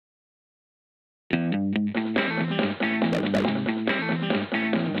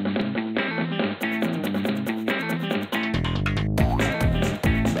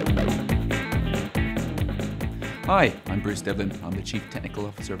Hi, I'm Bruce Devlin. I'm the Chief Technical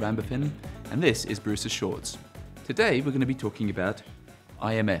Officer of Amberfin, and this is Bruce's Shorts. Today we're going to be talking about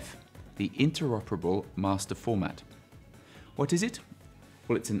IMF, the Interoperable Master Format. What is it?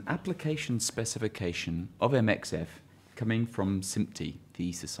 Well, it's an application specification of MXF coming from SMPTE,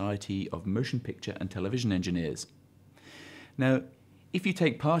 the Society of Motion Picture and Television Engineers. Now, if you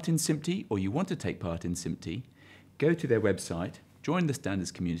take part in SMPTE, or you want to take part in SMPTE, go to their website, join the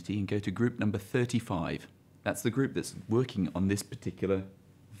standards community and go to group number 35. That's the group that's working on this particular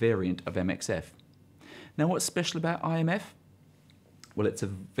variant of MXF. Now, what's special about IMF? Well, it's a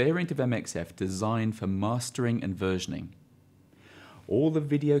variant of MXF designed for mastering and versioning. All the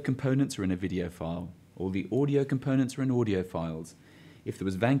video components are in a video file. All the audio components are in audio files. If there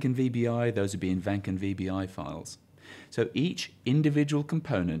was VANC and VBI, those would be in VANC and VBI files. So each individual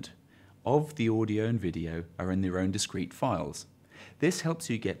component of the audio and video are in their own discrete files. This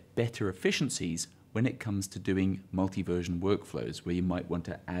helps you get better efficiencies when it comes to doing multi-version workflows where you might want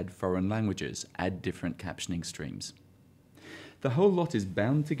to add foreign languages, add different captioning streams. The whole lot is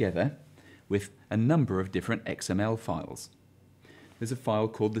bound together with a number of different XML files. There's a file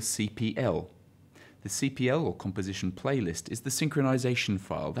called the CPL. The CPL, or Composition Playlist, is the synchronization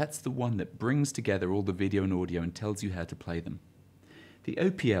file. That's the one that brings together all the video and audio and tells you how to play them. The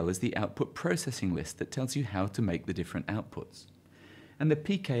OPL is the output processing list that tells you how to make the different outputs. And the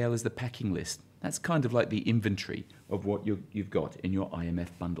PKL is the packing list. That's kind of like the inventory of what you've got in your IMF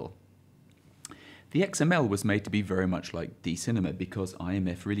bundle. The XML was made to be very much like D-Cinema because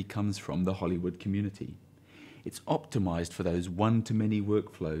IMF really comes from the Hollywood community. It's optimized for those one-to-many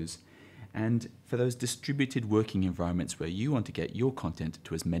workflows and for those distributed working environments where you want to get your content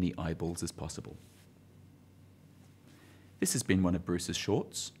to as many eyeballs as possible. This has been one of Bruce's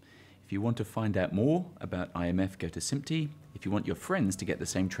Shorts. If you want to find out more about IMF, go to SMPTE. If you want your friends to get the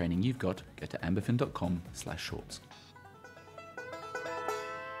same training you've got, go to amberfin.com/shorts.